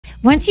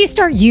Once you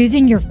start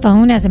using your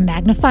phone as a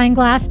magnifying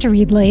glass to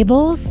read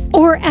labels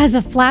or as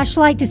a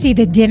flashlight to see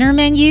the dinner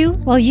menu,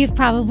 well, you've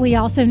probably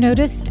also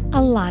noticed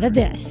a lot of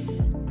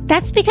this.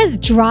 That's because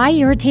dry,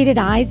 irritated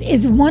eyes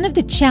is one of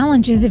the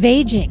challenges of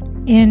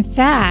aging. In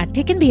fact,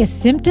 it can be a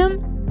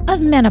symptom of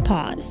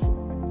menopause.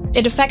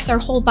 It affects our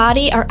whole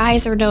body. Our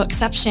eyes are no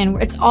exception.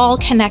 It's all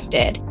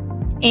connected.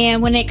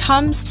 And when it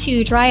comes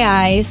to dry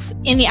eyes,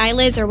 in the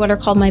eyelids are what are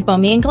called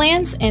meibomian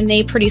glands, and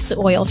they produce the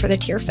oil for the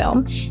tear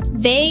film.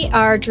 They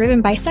are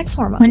driven by sex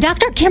hormones. When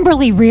Dr.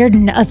 Kimberly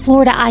Riordan, a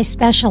Florida eye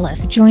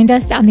specialist, joined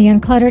us on the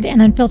Uncluttered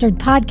and Unfiltered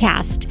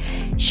podcast,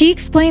 she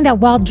explained that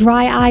while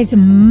dry eyes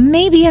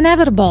may be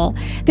inevitable,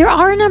 there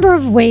are a number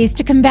of ways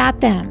to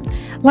combat them,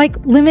 like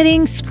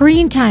limiting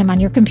screen time on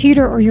your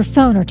computer or your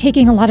phone or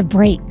taking a lot of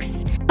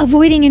breaks,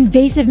 avoiding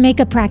invasive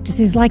makeup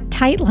practices like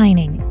tight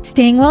lining,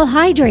 staying well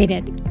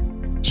hydrated.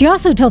 She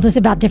also told us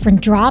about different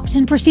drops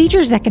and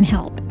procedures that can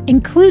help,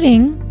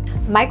 including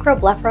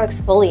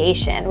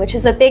microblepharoexfoliation, which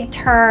is a big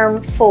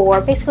term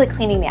for basically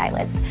cleaning the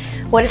eyelids.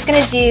 What it's going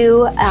to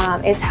do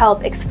is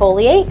help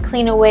exfoliate,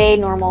 clean away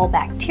normal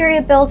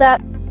bacteria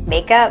buildup,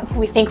 makeup.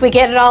 We think we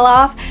get it all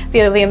off.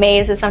 You'll be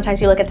amazed that sometimes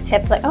you look at the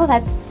tip, it's like, oh,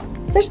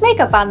 there's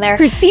makeup on there.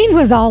 Christine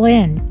was all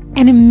in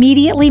and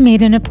immediately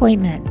made an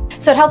appointment.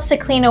 So it helps to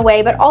clean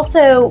away, but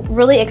also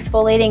really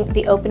exfoliating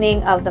the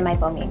opening of the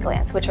meibomian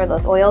glands, which are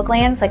those oil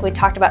glands, like we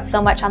talked about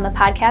so much on the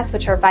podcast,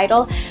 which are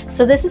vital.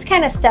 So this is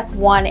kind of step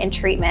one in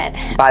treatment.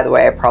 By the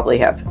way, I probably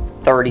have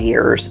 30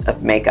 years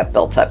of makeup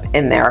built up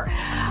in there.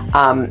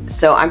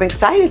 So I'm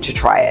excited to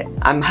try it.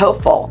 I'm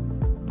hopeful.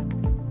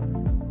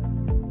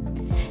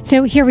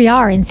 So here we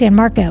are in San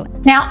Marco.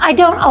 Now, I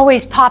don't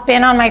always pop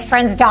in on my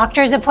friends'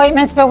 doctor's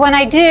appointments, but when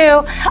I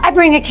do, I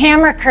bring a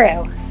camera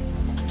crew.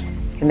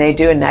 Can they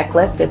do a neck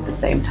lift at the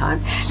same time?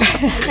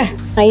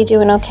 Are you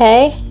doing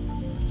okay?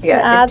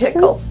 Yeah, it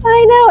tickles.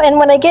 I know, and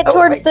when I get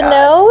towards the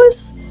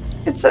nose,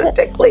 it's so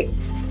tickly.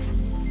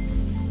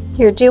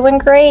 You're doing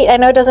great. I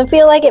know it doesn't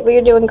feel like it, but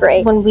you're doing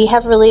great. When we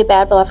have really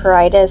bad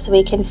blepharitis,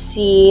 we can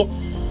see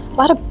a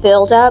lot of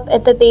buildup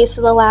at the base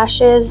of the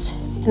lashes,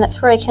 and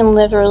that's where I can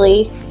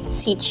literally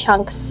see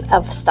chunks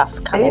of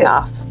stuff coming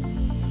off.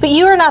 But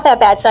you are not that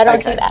bad, so I don't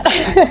see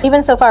that.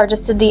 Even so far,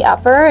 just to the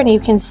upper, and you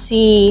can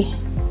see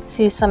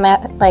some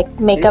like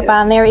makeup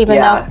on there, even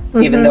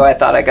though I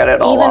thought I got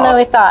it all off. Even though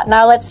I thought.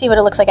 Now let's see what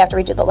it looks like after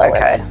we do the lower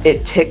lids.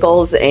 It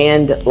tickles,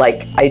 and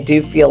like I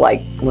do feel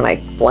like when I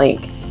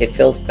blink, it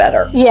feels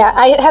better. Yeah,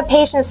 I have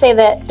patients say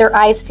that their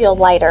eyes feel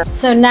lighter.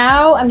 So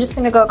now I'm just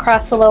going to go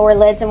across the lower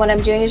lids, and what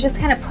I'm doing is just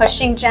kind of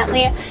pushing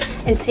gently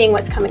and seeing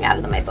what's coming out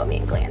of the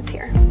meibomian glands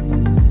here.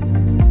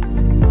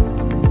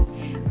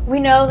 We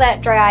know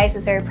that dry eyes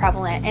is very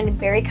prevalent and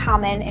very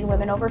common in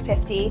women over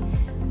 50.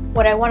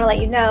 What I want to let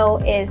you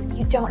know is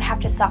you don't have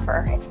to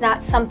suffer. It's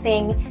not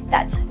something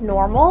that's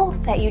normal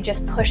that you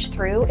just push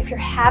through. If you're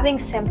having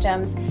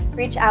symptoms,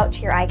 reach out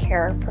to your eye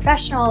care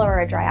professional or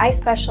a dry eye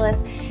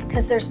specialist,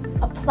 because there's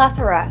a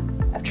plethora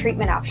of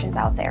treatment options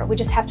out there. We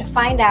just have to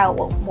find out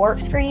what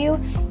works for you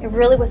and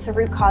really what's the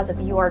root cause of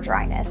your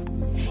dryness.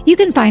 You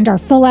can find our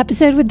full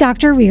episode with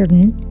Dr.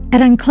 Riordan at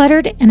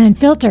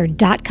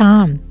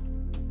unclutteredandunfiltered.com.